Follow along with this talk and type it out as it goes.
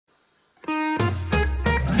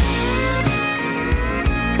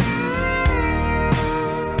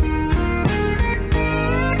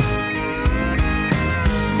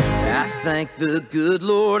thank the good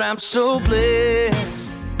Lord I'm so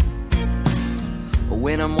blessed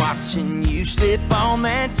when I'm watching you slip on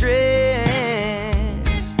that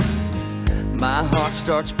dress. My heart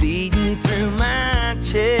starts beating through my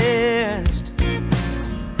chest.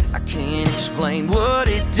 I can't explain what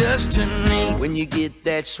it does to me when you get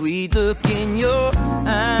that sweet look in your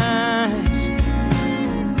eyes.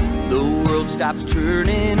 The world stops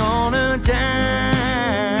turning on a dime.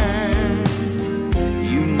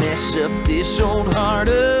 You mess up this old heart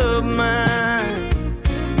of mine.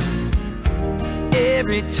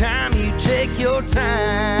 Every time you take your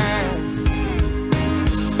time,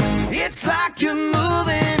 it's like you're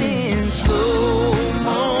moving in slow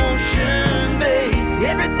motion, babe.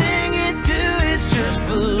 Everything you do is just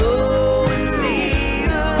blowing me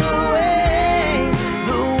away.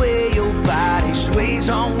 The way your body sways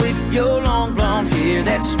on with your long blonde hair.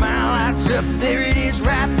 That smile lights up, there it is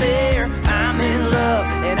right there. I'm in love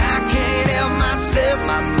and I can't help myself.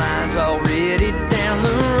 My mind's already down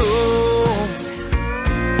the road.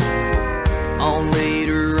 On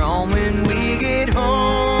later on when we get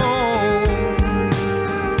home,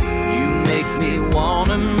 you make me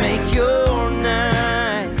wanna make your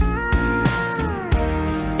night.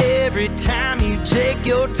 Every time you take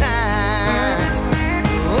your time.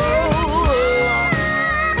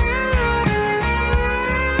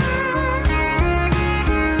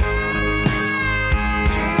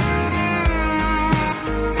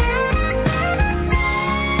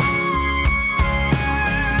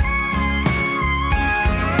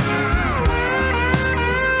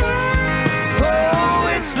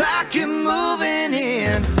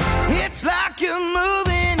 It's like you're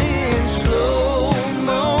moving in slow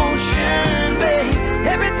motion, babe.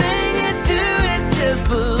 Everything you do is just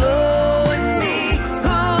blowing me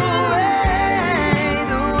away.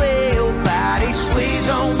 The way your body sways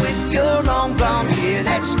on with your long blonde hair.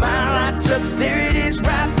 That smile lights up, there it is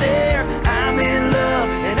right there. I'm in love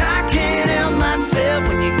and I can't help myself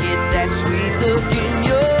when you get that sweet look in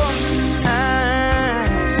your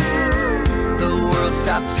eyes. The world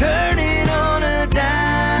stops turning on a dime.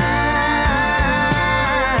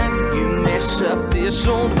 Up this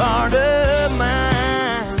old heart of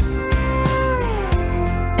mine.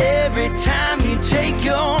 Every time you take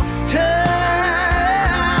your time,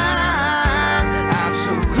 I'm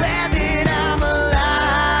so glad that I'm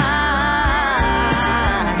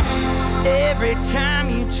alive. Every time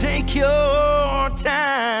you take your